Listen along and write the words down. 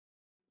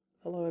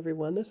Hello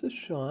everyone, this is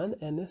Sean,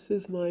 and this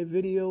is my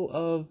video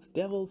of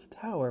Devil's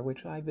Tower,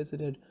 which I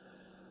visited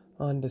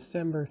on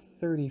December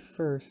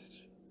 31st,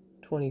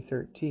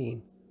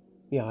 2013.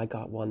 Yeah, I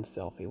got one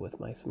selfie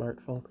with my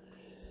smartphone.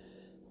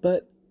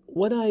 But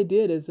what I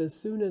did is as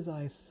soon as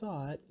I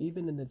saw it,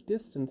 even in the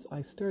distance,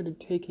 I started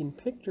taking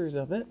pictures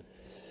of it.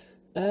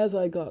 As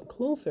I got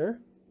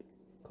closer,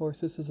 of course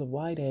this is a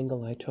wide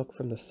angle I took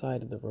from the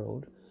side of the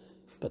road,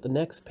 but the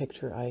next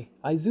picture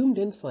I zoomed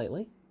in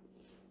slightly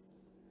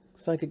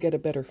so I could get a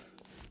better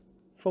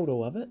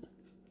photo of it.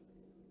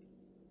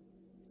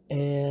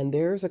 And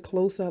there's a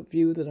close-up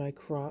view that I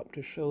cropped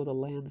to show the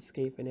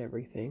landscape and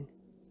everything.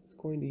 I was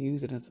going to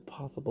use it as a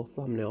possible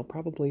thumbnail.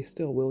 Probably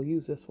still will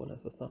use this one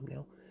as a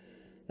thumbnail.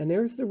 And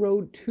there's the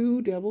road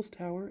to Devil's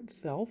Tower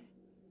itself.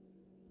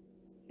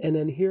 And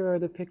then here are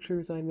the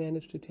pictures I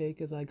managed to take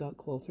as I got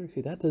closer.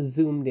 See, that's a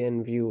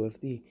zoomed-in view of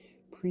the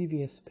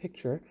previous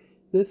picture.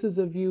 This is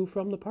a view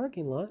from the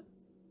parking lot,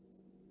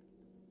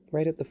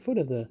 right at the foot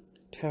of the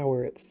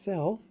tower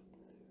itself.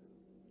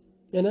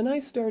 And then I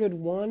started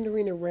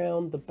wandering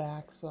around the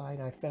backside.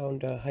 I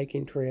found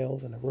hiking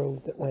trails and a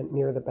road that went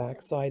near the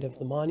backside of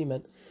the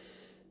monument.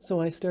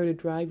 So I started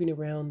driving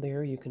around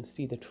there. You can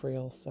see the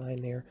trail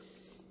sign there.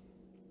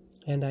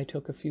 And I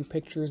took a few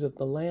pictures of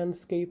the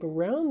landscape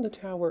around the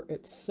tower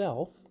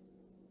itself.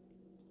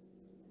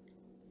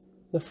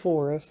 The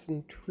forests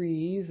and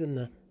trees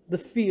and the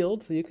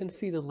field, so you can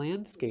see the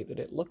landscape that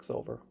it looks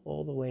over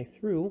all the way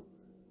through.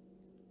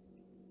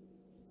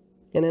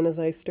 And then as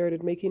I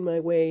started making my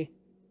way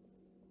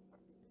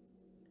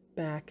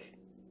back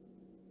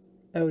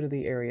out of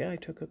the area, I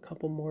took a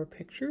couple more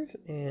pictures,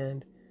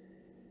 and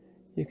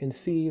you can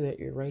see that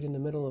you're right in the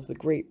middle of the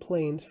Great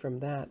Plains from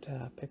that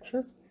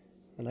picture.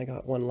 And I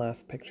got one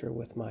last picture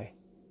with my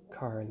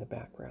car in the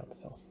background.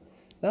 So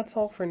that's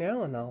all for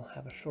now, and I'll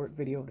have a short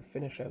video to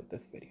finish out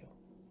this video.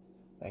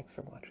 Thanks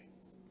for watching.